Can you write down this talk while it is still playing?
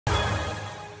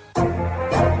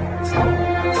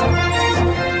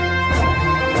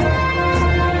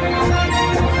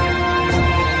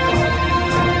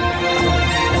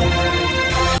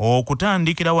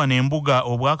okutandikira wano embuga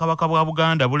obwakabaka bwa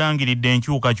Buganda bulangiridde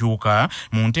enkyukakyuka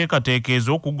mu nteekateeka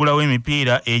ez'okuggulawo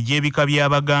emipiira egy'ebika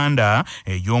by'Abaganda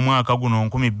egy'omwaka guno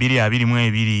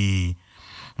 2022.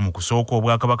 Mu kusooka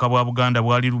obwakabaka bwa Buganda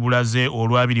bwali lubulaze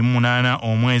olwa 28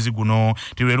 omwezi guno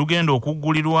tilwe lugenda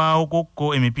okuggulirwawo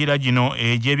kokko emipiira gino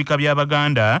egy'ebika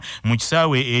by'Abaganda mu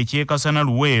kisaawe eky'Ekasana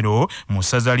Luweero mu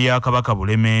ssaza lya Kabaka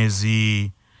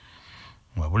Bulemeezi.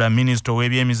 Wabula minisita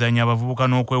w'ebyemizannyo abavubuka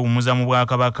n'okwewummuza mu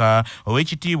Bwakabaka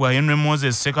Oweekitiibwa Henry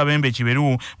Moses Ssekabembe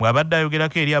Kiberu bw'abadde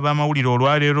ayogerako eri ab'amawulire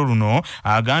olwaleero luno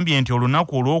agambye nti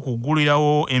olunaku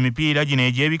olw'okuggulirawo emipiira gino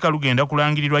egy'ebika lugenda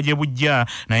kulangirirwa gye bujja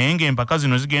naye ng'empaka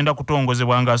zino zigenda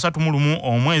kutongozebwa nga 31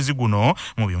 omwezi guno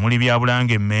mu bimuli bya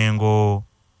Bulange Mmengo.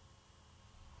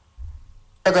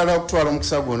 Njagala okutwala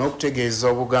omukisa guno okutegeeza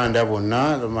Obuganda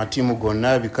bwonna amatiimu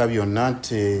gonna ebika byonna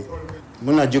nti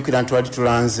munajjukira twali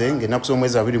tulanze ng'ennaku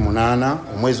z'omwezi 28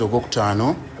 omwezi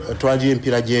ogwokutaano twali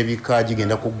empiira gy'ebika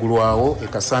gigenda kuggulwawo e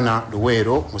Kasana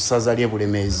Luweero mu ssaza ly'e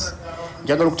Bulemeezi.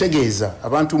 Njagala okutegeeza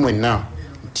abantu mwenna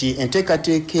nti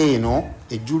enteekateeka eno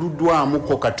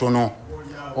ejjuluddwamuko katono.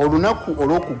 Olunaku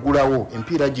olw'okuggulawo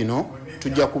empiira gino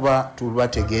tujja kuba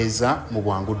tubategeeza mu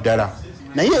bwangu ddala.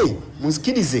 Naye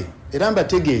munzikirize era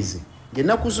mbategeeze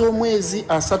ng'ennaku z'omwezi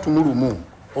 31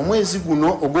 omwezi guno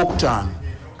ogwokutaano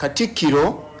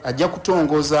Katikkiro ajja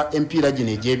kutongoza empiira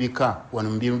gino egy'ebika wano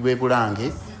mu bye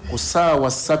Bulange ku ssaawa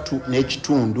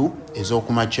 3:30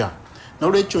 ez'okumakya.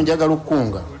 N'olwekyo njagala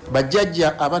okukunga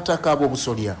bajjajja abataka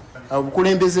ab'obusolya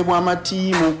obukulembeze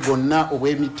bw'amatiimu gonna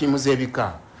obw'emitiimu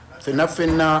z'ebika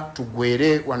ffenna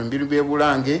tugwere wano mu bye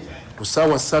Bulange ku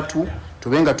ssaawa 3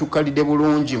 tube nga tukkalidde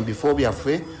bulungi mu bifo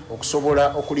byaffe okusobola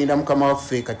okulinda mukama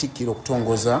waffe Katikkiro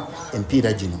okutongoza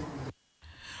empiira gino.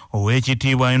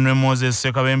 Oweekitiibwa Henry Moses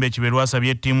Ssekabembe Kiberu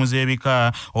asabye ttiimu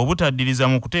z'ebika obutaddiriza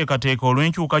mu kuteekateeka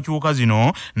olw'enkyukakyuka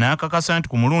zino n'akakasa nti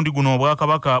ku mulundi guno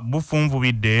Obwakabaka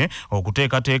bufunvubidde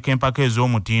okuteekateeka empaka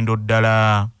ez'omutindo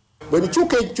ddala. Bwe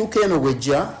bikyuka eno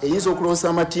bwejja eyinza okuloosa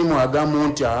amatiimu agamu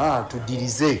nti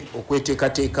tuddirize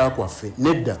okweteekateeka kwaffe.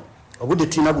 Nedda, obudde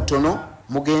tulina butono,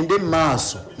 mugende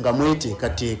maaso nga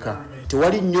mweteekateeka.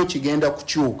 Tewali nnyo kigenda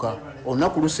kukyuka.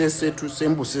 Olunaku luseeseetuse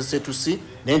mbuseeseetusi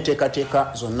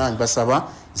n'enteekateeka zonna mbasaba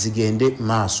zigende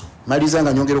maaso. Maliza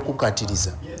nga nyongera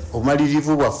okukkatiriza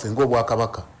obumalirivu bwaffe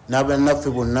ng'Obwakabaka n'abannaffe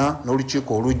bonna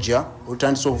n'olukiiko olujja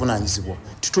olutandisa obuvunaanyizibwa.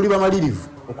 Tuli bamalirivu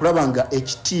okulaba nga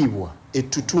ekitiibwa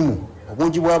ettutumu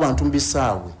obungi bw'abantu mu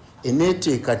bisaawe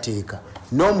eneeteekateeka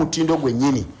n'omutindo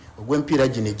gwennyini ogw'empiira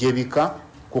gino egy'ebika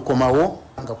kukomawo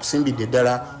nga kusimbidde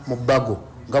ddala mu bbago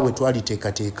nga bwe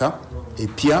twaliteekateeka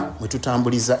epya mwe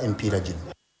tutambuliza empiira gino.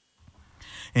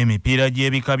 Emipiira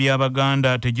gy'ebika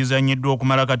by'Abaganda tegizannyiddwa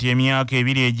okumala kati emyaka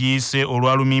 2 egiyise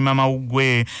olwa Lumiima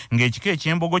Mawuggwe ng'ekika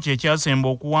eky'Embogo kye kyasemba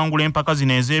okuwangula empaka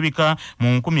zino ez'ebika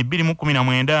mu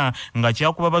 2019 nga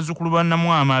kyakuba bazzukulu ba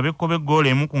Namwama ab'ekkobe ggoolo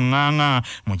emu ku ŋŋaŋa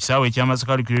mu kisaawe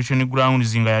eky'Amasaka Recreation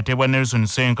Grounds nga yateebwa Nelson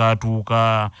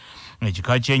Senkatuuka.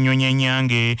 Ekika ky'ennyonyi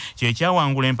ennyange kye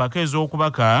kyawangula empaka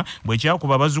ez'okubaka bwe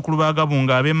kyakuba bazzukulu ba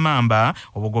Gabunga ab'Emmamba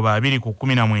obugoba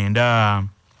 2-19.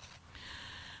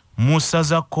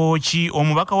 Musaza Kooki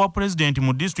omubaka wa President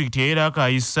mu district y'Eraka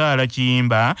Isaala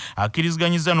Kiyimba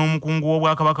akkiriziganyizza n'omukungu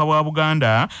w'Obwakabaka bwa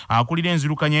Buganda akulira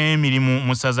enzirukanya y'emirimu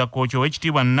Musaza Kooki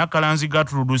Oweekitiibwa Nnakalanzi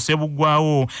Gertrude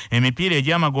Ssebuggwawo emipiira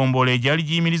egy'amagombolola egyali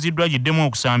giyimiriziddwa giddemu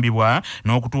okusambibwa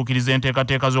n'okutuukiriza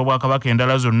enteekateeka z'Obwakabaka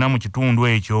endala zonna mu kitundu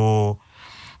ekyo.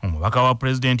 Omubaka wa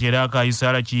President Eraka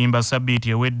Isaala Kiyimba Sabbiiti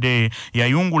ewedde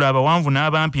yayungula abawanvu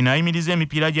n'abampi n'ayimiriza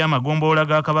emipiira gy'amagombolola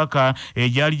ga Kabaka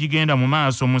egyali gigenda mu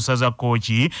maaso mu ssaza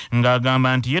Kooki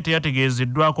ng'agamba nti ye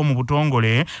teyategeezeddwako mu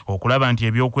butongole okulaba nti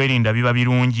ebyokwerinda biba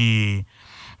birungi.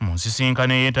 Mu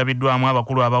nsisinkano eyeetabiddwamu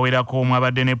abakulu abawerako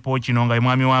omwabadde ne Pookino nga ye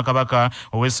mwami wa Kabaka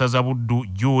ow'essaza Buddu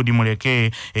Jude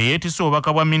Muleke eyeetisse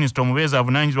obubaka bwa minisita omubeezi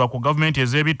avunaanyizibwa ku gavumenti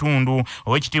ez'ebitundu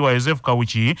Oweekitiibwa Joseph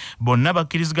Kawuki bonna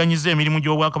bakkiriziganyizza emirimu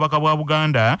gy'Obwakabaka bwa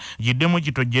Buganda giddemu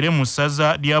gitojjere mu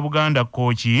ssaza lya Buganda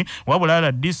Kooki wabula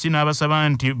RDC n'abasaba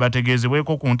nti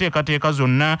bategeezebweko ku nteekateeka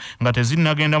zonna nga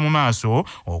tezinnagenda mu maaso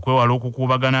okwewala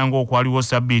okukuubagana ng'okwaliwo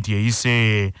Sabbiiti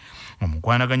eyise.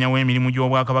 Omukwanaganya w'emirimu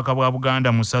gy'Obwakabaka bwa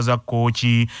Buganda mu ssaza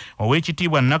Kooki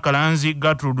Oweekitiibwa Nnakalanzi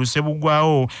Gertrude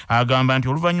Ssebuggwawo agamba nti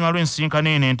oluvannyuma lw'ensinkano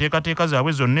eno enteekateeka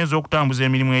zaabwe zonna ez'okutambuza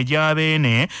emirimu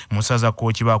egy'abeene mu ssaza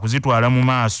Kooki baakuzitwala mu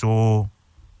maaso.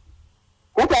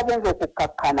 Utagenze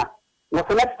okukkakkana nga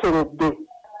ffenna tuteredde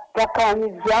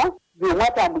takkaanyizza bye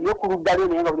mwatambulire ku ludda lwe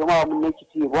naye nga buli omu aba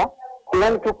munneekitiibwa era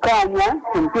ne tukkaanya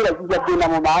emipiira gijja kgenda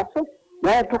mu maaso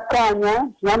naye tukkaanya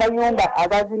n'amayumba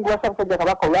agaazimbibwa Ssaabasajja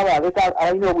Kabaka olwaba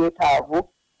abalina obwetaavu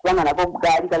kubanga nago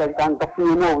gaali galabika nga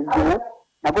gafunyemu obuzibu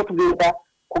nago tugenda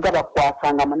kugaba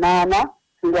kwasanga 8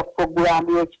 singa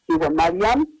programu y'ekitiibwa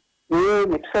Mariam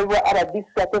ne tusabwa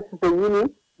RDC atesize nyini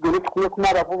gwe tukuye kuma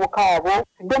abavubuka abo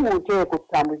sidde mu nteeko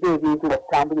tutambuze ebintu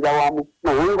batambulira wamu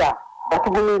nayenga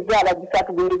batugumiza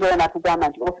abagisatugumiriza natugamba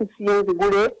nti ofisi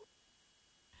y'enzigule.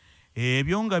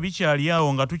 Ebyo nga bikyali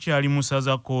awo nga tukyali mu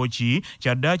ssaza Kkooki,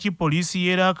 kyaddaaki poliisi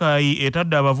y'e Rakai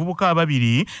etadde abavubuka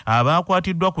ababiri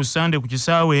abaakwatiddwa ku Ssande ku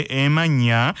kisaawe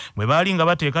Emannya bwe baali nga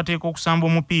bateekateeka okusamba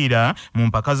omupiira mu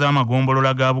mpaka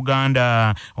z'amagombolola ga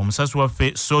Buganda. Omusasi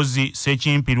waffe Sozi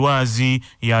Ssekimpirwazi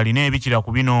yalina ebikira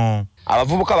ku bino.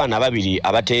 Abavubuka bano ababiri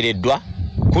abateereddwa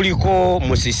kuliko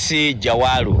Musisi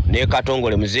Jawalu ne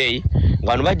Katongole Muzeeyi nga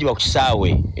bano bagibwa ku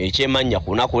kisaawe eky'Emannya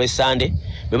ku lunaku lw'Essande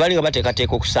bwe bali nga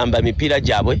bateekateeka okusamba emipiira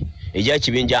gyabwe egya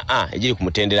kibinja A egiri ku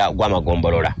mutendera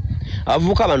gw'amagombolola.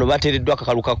 Abavubuka bano bateereddwa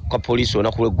akakalu ka poliisi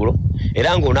olunaku lw'eggulo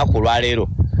era ng'olunaku olwaleero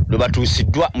lwe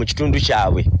batuusiddwa mu kitundu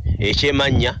kyabwe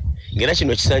eky'Emannya ng'era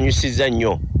kino kisanyusizza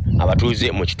nnyo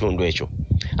abatuuze mu kitundu ekyo.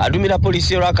 Adumira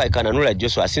poliisi y'Olwakay Kananula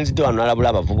Joshua asinzidde wano n'alabula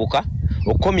abavubuka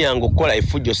okukomyanga okukola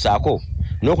effujjo ssaako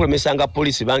n'okulemesanga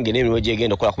poliisi bange n'emirimu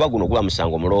gy'egenda okukola kuba guno guba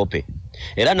musango muloope.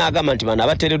 Era n'agamba nti bano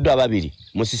abateereddwa ababiri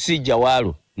Musisi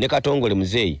Jawalu ne Katongole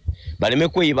Muzeeyi baleme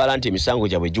kweyibala nti emisango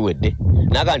gyabwe giwedde.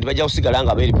 N'agamba nti bajja kusigala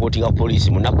nga beeripootinga ku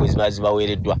poliisi mu nnaku ezimala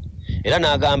zibaweereddwa. Era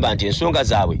n'agamba nti ensonga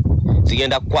zaabwe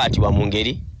zigenda kukwatibwa mu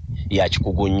ngeri ya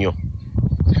kikugu nnyo.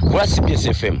 Kula CBS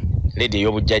FM leedi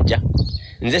ey'obujjajja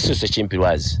nze Soso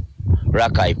Kimpirwazi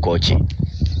Rakai Kkooki.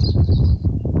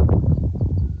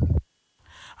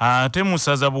 Ate mu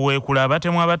ssaza Buweekula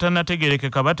abatemu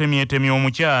abatannategerekeka batemyetemye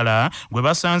omukyala gwe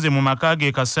basanze mu maka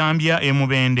ge Kasambya e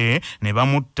Mubende ne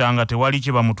bamutta nga tewali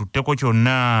kye bamututteko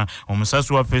kyonna.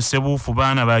 Omusasi waffe Ssebuufu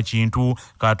baana ba Kintu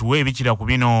katuwe ebikira ku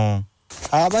bino.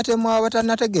 Abatemu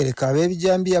abatannategereka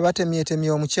Bebijjambiya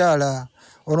batemyetemye omukyala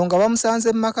olwo nga bamusanze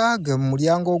mu maka ge mu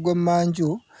mulyango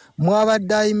ogw'emmanju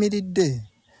mwabadde ayimiridde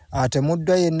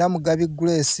atemuddwa yenna Mugabi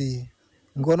Grace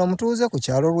ng'ono mutuuze ku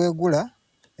kyalo Lwegula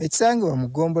ekisangibwa mu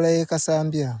ggombolola y'e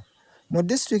Kasambya mu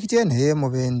disitulikiti eno ey'e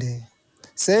Mubende.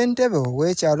 Ssentebe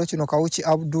w'ekyalo kino Kawuki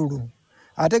Abdulu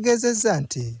ategeezezza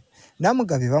nti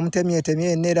Namugabi bamutemyetemye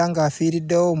yenna era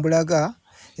ng'afiiriddewo Mbulaga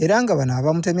era nga bano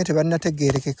abamutemye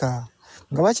tebannategeerekeka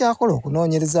nga bakyakola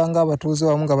okunoonyereza ng'abatuuze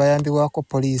wamu nga bayambibwako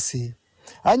poliisi.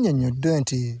 Annyonnyodde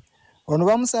nti ono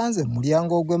bamusanze mu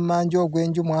mulyango ogw'emmanju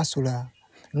ogw'enju mwasula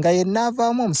nga yenna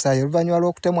avaamu omusaayi oluvannyuma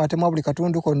lw'okutemwatemwa buli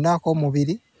katundu konna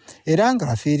ak'omubiri era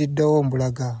ng'afiiriddewo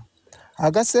Mbulaga.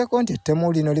 Agasseeko nti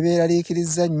ettemu lino libeera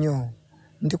liikirizza nnyo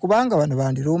nti kubanga bano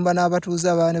bandirumba n'abatuuze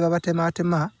abaane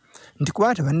babatemaatema nti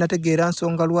kuba tebannategeera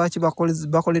nsonga lwaki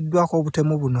bakoleddwako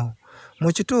obutemu buno mu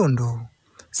kitundu.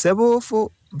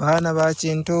 Ssebuufu baana ba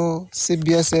Kintu,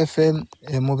 CBS FM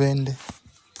e Mubende.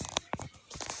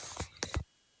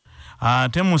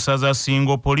 Ate mu ssaza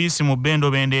Ssingo poliisi mu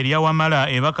Bendobende erya Wamala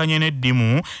ebakanye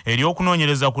n'eddimu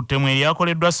ery'okunoonyereza ku ttemu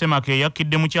eryakoleddwa Semaka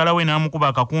eyakkidde mukyala we n'amukuba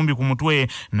akakumbi ku mutwe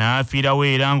n'afiirawo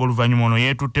era ng'oluvannyuma ono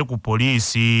yeetutte ku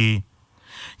poliisi.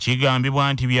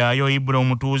 Kigambibwa nti Byayo Ibra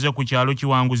omutuuze ku kyalo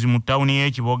Kiwanguzi mu ttawuni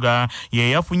y'Ekiboga ye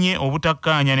yafunye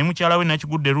obutakkaanya ne mukyala we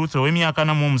Nakigudde Ruth ow'emyaka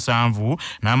 47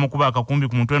 n'amukuba akakumbi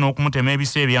ku mutwe n'okumutema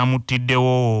ebisa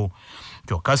ebyamuttiddewo.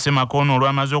 Kyokka Semaka ono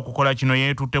olwamaze okukola kino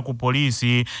yeetutte ku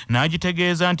poliisi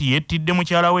n'agitegeeza nti yettidde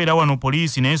mukyala we era wano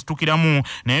poliisi n'esitukiramu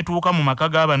n'etuuka mu maka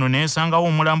g'abano n'esangawo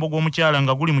omulambo gw'omukyala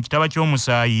nga guli mu kitaba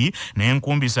ky'omusaayi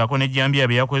n'enkumbisaako n'ejjambiya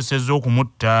bye yakozesezza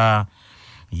okumutta.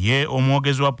 Ye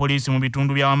omwogezi wa poliisi mu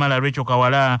bitundu bya Wamala Rachel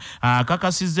Kawala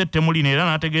akakasizza ettemu lino era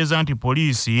n'ategeeza nti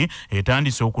poliisi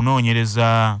etandise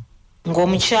okunoonyereza.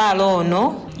 Ng'omukyala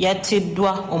ono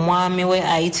yattiddwa omwami we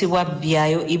ayitibwa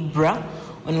Byayo Ibra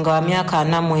nga wa myaka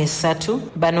 43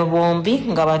 bano bombi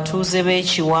nga batuuze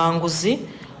b'ekiwanguzi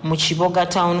mu Kiboga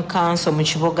Town Council mu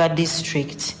Kiboga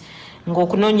District.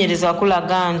 Ng'okunoonyereza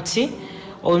kulaga nti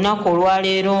olunaku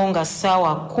olwaleero nga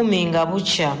ssaawa 10 nga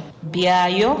bukya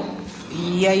Byayo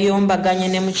yayombaganye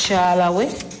ne mukyala we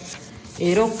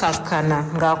era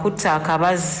okkakkana ng'akutte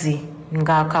akabazzi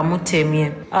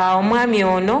ng'akamutemye. Omwami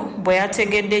ono bwe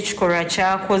yategedde ekikolwa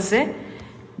ky'akoze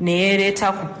ne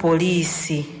yeereeta ku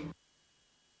poliisi.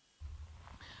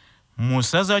 Mu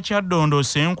ssaza Kyaddondo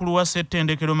Ssenkulu wa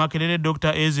Ssettendekero Makerere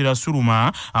Dr. Ezra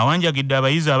Suluma awanjagidde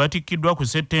abayizi abatikkiddwa ku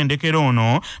ssettendekero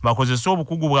ono bakozese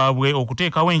obukugu bwabwe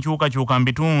okuteekawo enkyukakyuka mu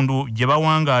bitundu gye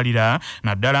bawangaalira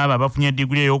naddala abo abafunye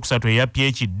diguli ey'okusatu eya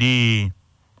PhD.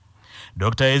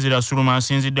 Dr. Ezra Suluma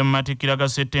asinzidde mu matikkira ga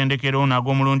ssettendekero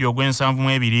n'ag'omulundi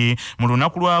ogw'ensanvu-mu-ebiri mu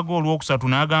lunaku lwago olwokusatu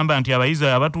n'agamba nti abayizi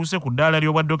abatuuse ku ddaala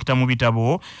ly'obwadokita mu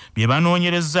bitabo bye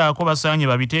banoonyerezaako basaanye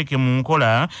babiteeke mu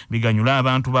nkola biganyule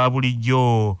abantu ba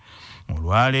bulijjo.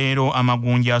 Olwaleero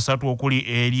amagunja 3 okuli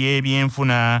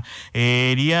ery'ebyenfuna,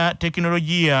 erya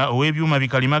tekinologiya ow'ebyuma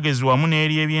bikalimagezi wamu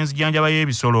n'ery'ebyenzijanjaba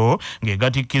y'ebisolo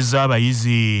ng'egatikkiza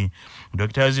abayizi.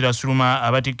 Dr. Ezra Suluma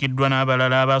abatikkiddwa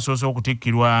n'abalala abasoose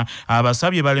okutikkirwa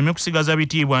abasabye baleme kusigaza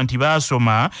bitiibwa nti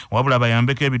baasoma wabula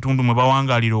bayambeko ebitundu mwe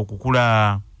bawangaalira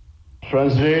okukula.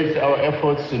 Translate our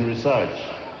efforts in research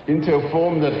into a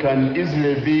form that can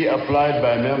easily be applied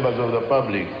by members of the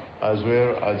public as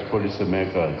well as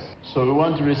policymakers. So we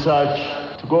want research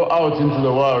to go out into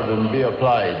the world and be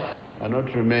applied and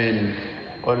not remain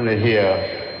only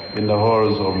here in the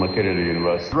halls of Makerere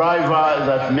University. Driver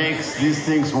that makes these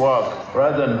things work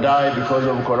rather than die because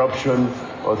of corruption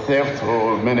or theft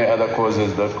or many other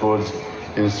causes that cause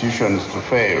institutions to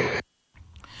fail.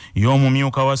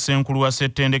 Y'omumyuka wa Ssenkulu wa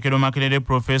Ssettendekero Makerere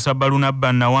Professor Baluna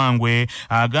Bannawangwe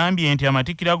agambye nti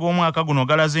amatikira g'omwaka guno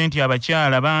galaze nti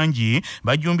abakyala bangi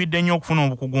bajjumbidde nnyo okufuna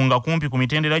obukugu nga kumpi ku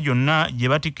mitendera gyonna gye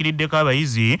batikkiriddeko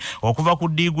abayizi okuva ku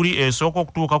diguli esooka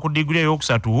okutuuka ku diguli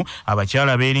ey'okusatu.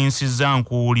 Abakyala beerinsizza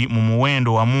nkuuli mu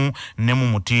muwendo wamu ne mu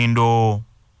mutindo.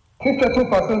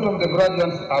 52% of the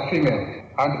graduates are female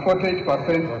and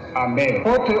 48% are male.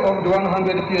 40 of the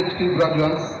 100 PhD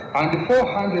graduates and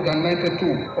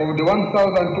 492 of the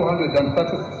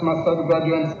 1,236 master's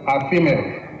graduates are female,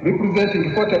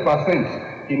 representing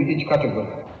 40% in each category.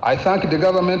 I thank the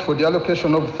government for the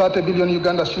allocation of 30 billion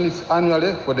Uganda shillings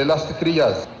annually for the last 3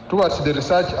 years towards the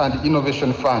Research and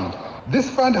Innovation Fund.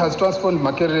 This fund has transformed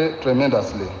Makerere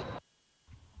tremendously.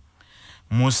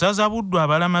 Musaza Buddu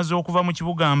abalamaze okuva mu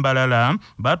kibuga Mbalala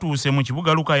batuuse mu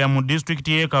kibuga Lukaya mu district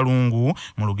y'e Kalungu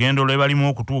mu lugendo lwe balimu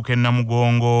okutuuka e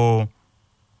Namugongo.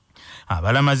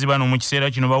 Abalamazi bano mu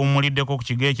kiseera kino bawumuliddeko ku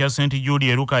kigo ekya St. Jude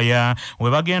e Lukaya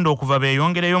we bagenda okuva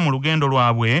beeyongereyo mu lugendo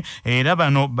lwabwe, era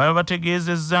bano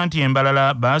babategeezezza nti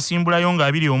Embalala baasimbulayo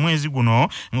nga 2 omwezi guno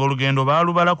ng'olugendo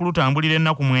baalubala kulutambulira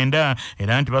ennaku 9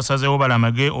 era nti basazeewo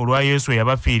balamage olwa Yesu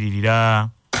yabafiiririra.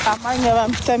 Amanya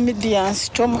Bamuttemude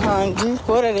Tomuhangi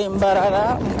korera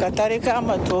Embalala mu katale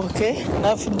k'amatooke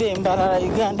nafudde Embalala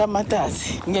Uganda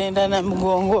Matazi ngenda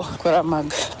Namugongo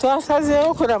kuramaga.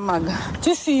 Twasazeewo kuramaga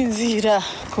kisinziira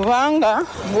kubanga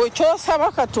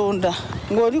bw'okyosaba Katonda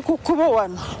ng'oli ku kkubo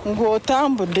wano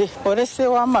ng'otambudde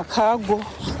oleseewo amakaago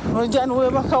n'ojja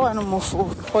niweebaka wano mufu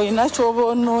olina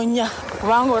ky'oba onoonya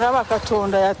kubanga olaba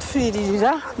Katonda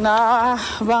yatufiiririra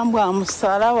n'abambwa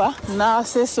musalawa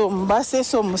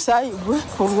n'aseesa omusaayi gwe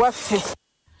ku lwaffe.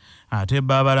 Ate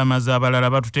baabalamazi abalala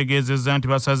batutegeezezza nti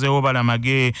basazeewo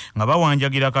balamage nga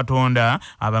bawanjagira Katonda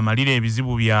abamalira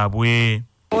ebizibu byabwe.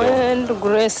 Wend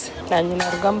Grace nanyi na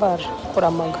Rugambara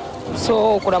kuramaga.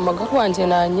 So kuramaga kwanje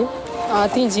nanyi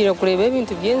atinjire kureba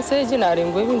ebintu by'enseegi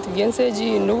narengwa ebintu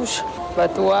by'enseegi ndusha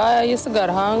batuwa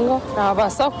yesigara hanga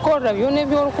nabasa kukora byona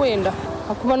eby'orukwenda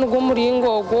akuba nigwo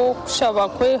omuringo ogwo kushaba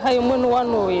kwe hayimwe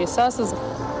n'uwano yesasiza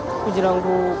kugira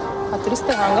ngo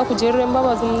atriste hanga kugerera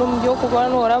embabazi muno mu by'okuba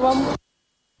n'orabamu.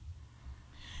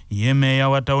 Ye meeya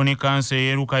wa tawuni kanse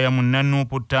y'e Lukaya mu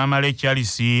Nanuupu Tamale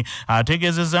Charles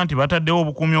ategeezezza nti bataddewo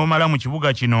obukuumi obumala mu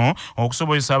kibuga kino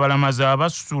okusobozesa abalamazi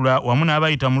abasula wamu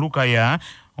n'abayita mu Lukaya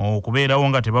okubeerawo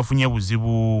nga tebafunye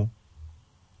buzibu.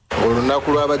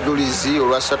 Olunaku lw'abajulizi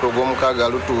olwa 3 ogw'omukaaga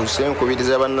lutuuse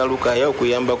nkubiriza bannalukaya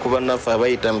okuyamba ku bannaffe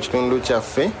abayita mu kitundu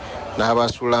kyaffe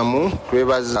n'abasulamu.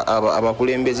 Twebaza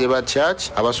abakulembeze ba church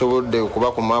abasobodde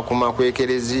okubakumakuma ku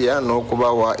ekereziya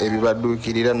n'okubawa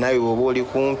ebibadduukirira. Nawe bw'oba oli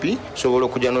kumpi sobola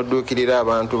okujja n'odduukirira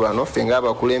abantu bano. Ffe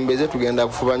ng'abakulembeze tugenda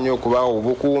kufuba nnyo okubawa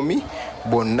obukuumi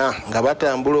bonna nga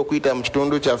batambula okuyita mu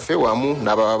kitundu kyaffe wamu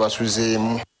n'ababa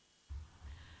basuzeemu.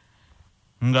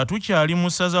 Nga tukyali mu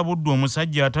ssaza Buddu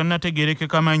omusajja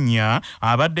atannategeerekeka mannya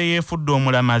abadde yeefudde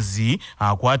omulamazi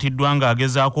akwatiddwa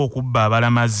ng'agezaako okubba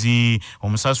abalamazi.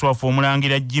 Omusasi waffe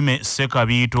omulangira Jime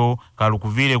Ssekabiito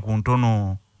kalukuviire ku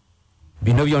ntono.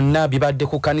 Bino byonna bibadde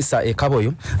ku kanisa e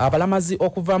Kaboyo abalamazi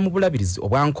okuva mu bulabirizi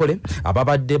obwankole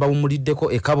ababadde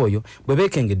bawumuliddeko e Kaboyo bwe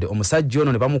beekengedde omusajja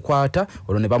ono ne bamukwata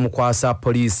olwo ne bamukwasa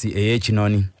poliisi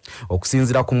ey'Ekinoni.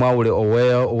 Okusinzira ku mwawule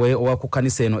owa ku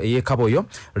kanisa eno ey'e Kaboyo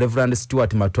Reverend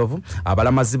Stuart Matovu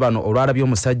abalamazi bano olwalabye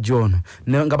omusajja ono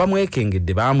nga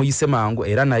bamwekengedde baamuyise mangu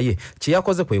era naye kye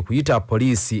yakoze kwe kuyita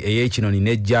poliisi ey'Ekinoni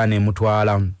n'ejja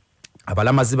n'emutwala.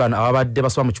 Abalamazi bano ababadde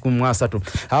basoma mu 13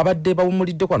 ababadde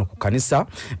bawumulidde kwano ku kanisa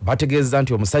bategeeza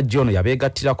nti omusajja ono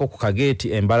yabeegattirako ku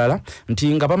kageeti Embalala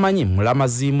nti nga bamanyi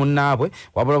mulamazi munnaabwe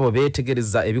wabula bo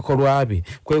beetegereza ebikolwa bye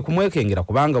kwe kumwekengera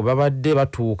kubanga babadde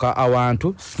batuuka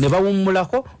awantu ne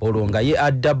bawummulako olwo nga ye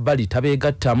adda bbali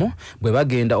tabeegattamu bwe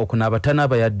bagenda okunaaba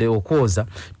bayadde okwoza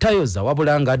tayoza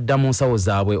wabula nga adda mu nsawo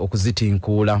zaabwe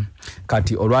okuzitinkuula.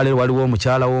 Kati olwaleero waliwo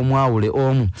omukyala w'omwawule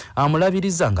omu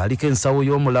amulabiriza ng'aliko ensawo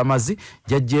y'omulamazi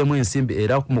jajjemu ensimbi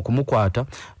era mu kumukwata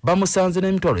bamusanze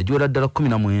n'emitwalo egiwera ddala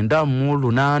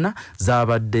 19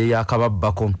 zabadde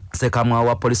yakababbako. Sekamwa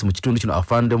wa polisi mu kitundu kino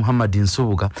Afande Muhammad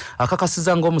Nsubuga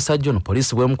akakasiza ng'omusajja ono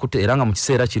polisi bw'emukute era nga mu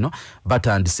kiseera kino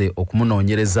batandise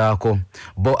okumunoonyerezaako.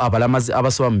 Bo abalamazi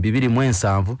abasoba mu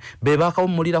 207 be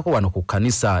baakawummulirako wano ku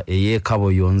kkanisa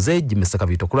ey'Ekaboyo. Nze Jimesa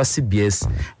Kabito kula CBS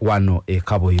wano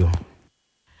Ekaboyo.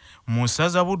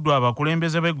 Musaza Buddu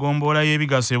abakulembeze b'eggombolola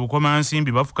y'ebigaso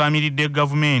Bukomansimbi bafukaamiridde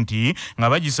gavumenti nga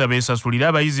bagisaba esasulire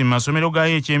abayizi mu masomero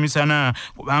gayo ekyemisana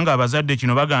kubanga abazadde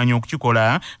kino bagaanye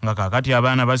okukikola nga kaakati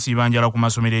abaana basiiba njala ku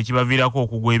masomero ekibaviirako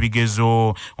okugwa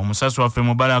ebigezo. Omusasi waffe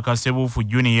Mubaraka Sebuufu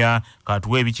Junior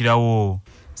katuwa ebikirawo.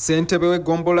 Ssentebe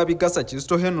w'eggombolola Bigasa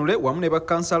Kizito Henule wamu ne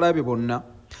bakkansala be bonna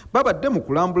babadde mu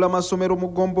kulambula masomero mu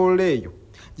ggombolola eyo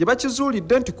gye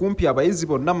bakizuulidde nti kumpi abayizi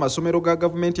bonna mu masomero ga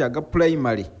gavumenti aga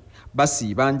primary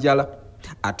basiiba njala.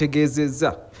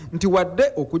 Ategeezezza nti wadde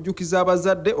okujjukiza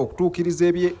abazadde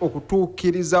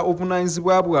okutuukiriza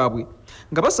obuvunaanyizibwa bwabwe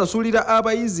nga basasulira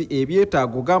abayizi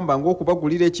ebyetaago gamba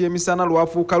ng'okubagulira ekyemisana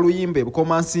lwafuuka luyimba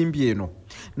Bukomansimbi eno,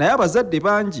 naye abazadde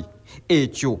bangi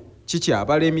ekyo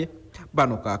kikyabalemye.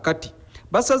 Bano kaakati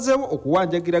basazeewo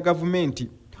okuwanjagira gavumenti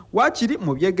waakiri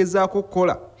mu byegezaako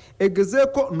okukola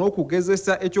egezeeko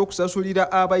n'okugezesa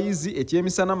ekyokusasulira abayizi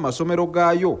ekyemisana mu masomero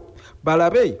gaayo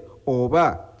balabe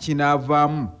oba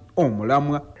kinaavaamu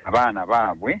omulamwa. Abaana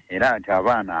baabwe era nti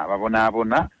abaana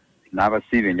ababonaabona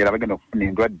n'abasiiba enjala bagenda okufuna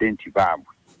endwadde nti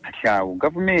baabwe. Kati awo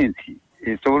gavumenti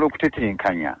esobola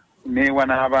okutetenkanya neewa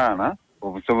n'abaana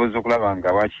obusobozi okulaba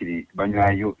nga waakiri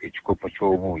banywayo ekikopo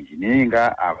ky'obuugi, naye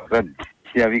nga abazadde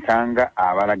kirabikanga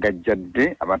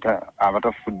abalagajjadde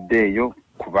abatafuddeeyo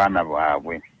ku baana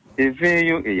baabwe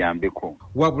eveeyo eyambeko.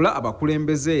 Wabula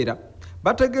abakulembeze era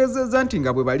bategeezezza nti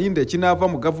nga bwe balinda ekinaava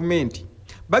mu gavumenti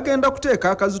bagenda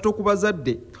kuteeka akazito ku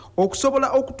bazadde okusobola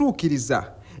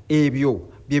okutuukiriza ebyo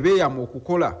bye beeyama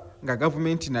okukola nga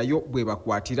gavumenti nayo bwe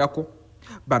bakwatirako.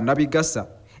 Bannabigasa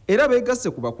era beegasse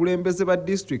ku bakulembeze ba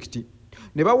disitulikiti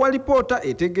ne bawa lipoota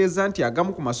etegeeza nti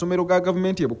agamu ku masomero ga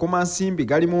gavumenti e Bukomansimbi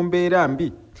gali mu mbeera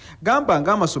mbi. Gamba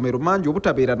ng'amasomero mangi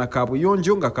obutabeera na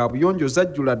kaabuyonjo nga kaabuyonjo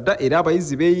zajjula dda era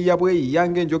abayizi beeyiya bweyiya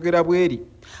ng'enjogera bweri.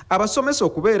 Abasomesa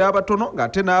okubeera abatono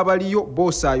ng'ate n'abaliyo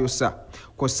boosaayosa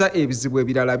kossa ebizibu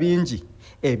ebirala bingi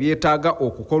ebyetaaga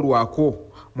okukolwako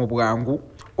mu bwangu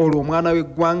olwo omwana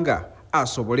w'eggwanga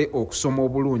asobole okusoma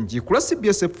obulungi. Kula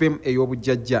CBS FM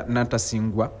ey'obujjajja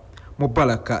Nantasingwa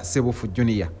Mubaraka Sebuufu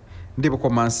Junior ndi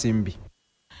Bukomansimbi.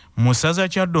 Musaza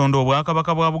Kyaddondo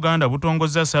Obwakabaka bwa Buganda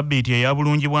butongozza sabbiiti eya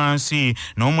bulungi bwansi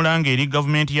n'omulanga eri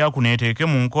gavumenti yakuneeteeke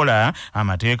mu nkola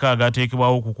amateeka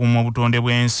agateekebwawo okukuuma obutonde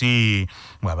bw'ensi.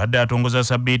 Bw'abadde atongoza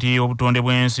sabbiiti y'obutonde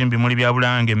bw'ensi mu bimuli bya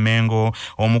Bulange Mmengo,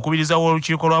 omukubiriza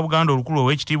w'olukiiko lwa Buganda olukulu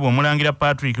ow'ekitiibwa Omulangira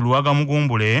Patrick Luwaga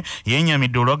Mugumbule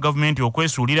yennyamidde olwa gavumenti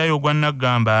okwesuulirayo ogwa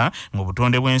Naggamba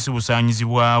ng'obutonde bw'ensi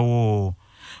busaanyizibwawo.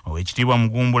 Owekitiibwa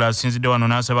Mugumbula asinzidde wano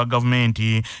n'asaba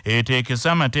gavumenti eteekese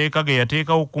amateeka ge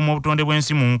yateekawo okukuuma obutonde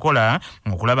bw'ensi mu nkola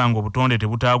okulaba ng'obutonde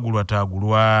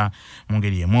tebutaagulwataagulwa. Mu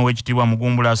ngeri emu Owekitiibwa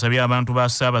Mugumbula asabye abantu ba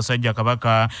Ssaabasajja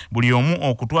Kabaka buli omu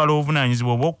okutwala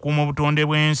obuvunaanyizibwa obw'okukuuma obutonde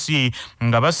bw'ensi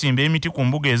nga basimba emiti ku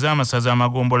mbuga ez'amasaza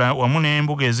amagombola wamu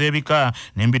n'embuga ez'ebika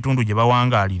n'ebitundu gye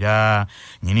bawangaalira.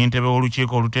 Nnyini ntebe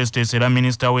w'olukiiko oluteesiteesi era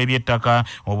minisita w'ebyettaka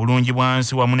obulungi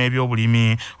bwansi wamu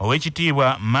n'ebyobulimi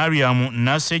Owekitiibwa Mariam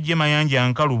Sejje Mayanja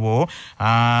Nkalubo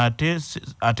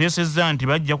ateesezza nti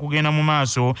bajja kugenda mu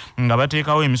maaso nga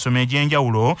bateekawo emisomo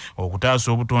egy'enjawulo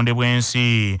okutaasa obutonde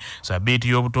bw'ensi. Sabbiiti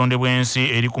y'obutonde bw'ensi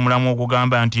eri ku mulamu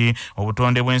okugamba nti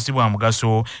obutonde bw'ensi bwa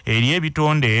mugaso eri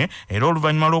ebitonde era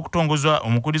oluvannyuma lw'okutongozwa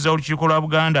omukubiriza w'olukiiko lwa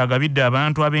Buganda agabidde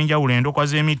abantu ab'enjawulo endokwa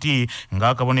z'emiti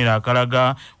ng'akabonero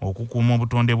akalaga okukuuma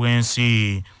obutonde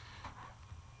bw'ensi.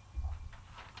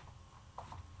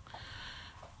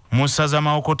 Musaza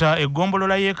Maokota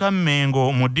eggombolola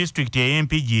y'Ekammengo mu disitulikiti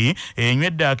ey'Empigi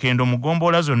enywedde akendo mu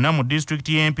ggombolola zonna mu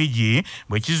disitulikiti y'Empigi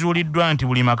bwe kizuuliddwa nti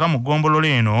buli maka mu ggombolola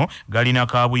eno galina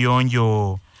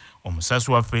kaabuyonjo.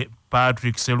 Omusasi waffe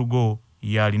Patrick Serugo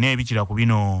yalina ebikira ku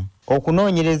bino.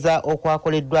 Okunoonyereza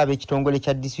okwakoleddwa ab'ekitongole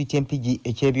kya disitulikiti Empigi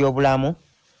eky'ebyobulamu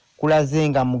kulaze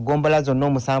nga mu ggombolola zonna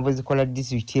omusanvu ezikola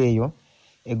disitulikiti eyo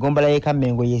eggombolola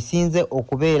y'Ekammengo yesinze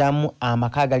okubeeramu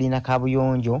amaka agalina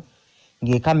kaabuyonjo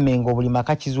ng'Ekammengo buli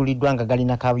maka kizuuliddwa nga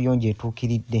galina kaabuyonjo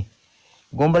etuukiridde.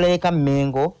 Ggombolola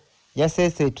y'Ekammengo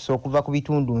yaseeseetuse okuva ku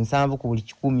bitundu 7 ku buli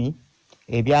 100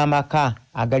 eby'amaka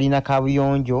agalina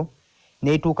kaabuyonjo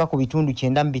n'etuuka ku bitundu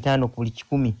 9.5 ku buli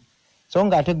 100. So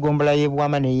ng'ate ggombolola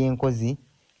y'Ebwama n'ey'Enkozi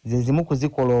ze zimu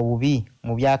kuzikola obubi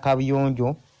mu bya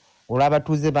kaabuyonjo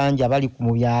olw'abatuuze bangi abali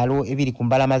mu byalo ebiri ku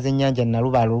mbalama z'ennyanja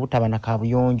Nalubaale obutaba na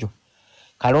kaabuyonjo.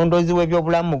 kalondoozi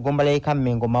w'ebyobulamu mu ggombolola y'e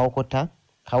Kammengo Mawokota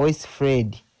Kawesi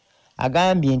Fred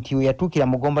agambye nti we yatuukira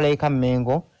mu ggombolola y'e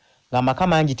Kammengo ng'amaka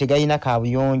mangi tegalina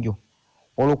kaabuyonjo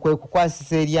olwo kwe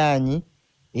kukwasisa eryanyi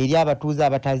eri abatuuze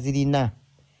abatazirina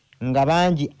nga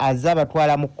bangi azze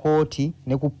abatwala mu kkooti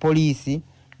ne ku poliisi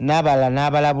n'abalala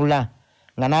n'abalabula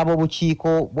nga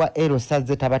n'ab'obukiiko bwa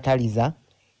Erosaze tabataliza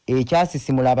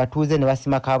ekyasisimula abatuuze ne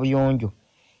basima kaabuyonjo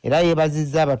era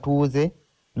yeebazizza abatuuze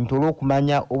nti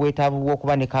olw'okumanya obwetaavu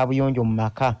bw'okuba ne kaabuyonjo mu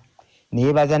maka ne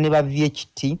yeebaza ne ba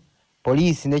VHT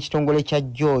poliisi n'ekitongole kya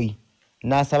Joy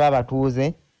n'asaba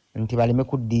abatuuze nti baleme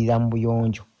kuddirira mu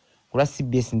buyonjo. Kula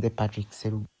CBS nze Patrick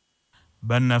Serugu.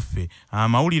 Bannaffe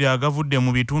amawulire agavudde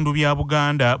mu bitundu bya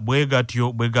Buganda bwe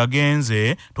gatyo bwe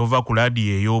gagenze tova ku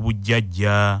laadiyo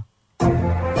ey'obujjajja.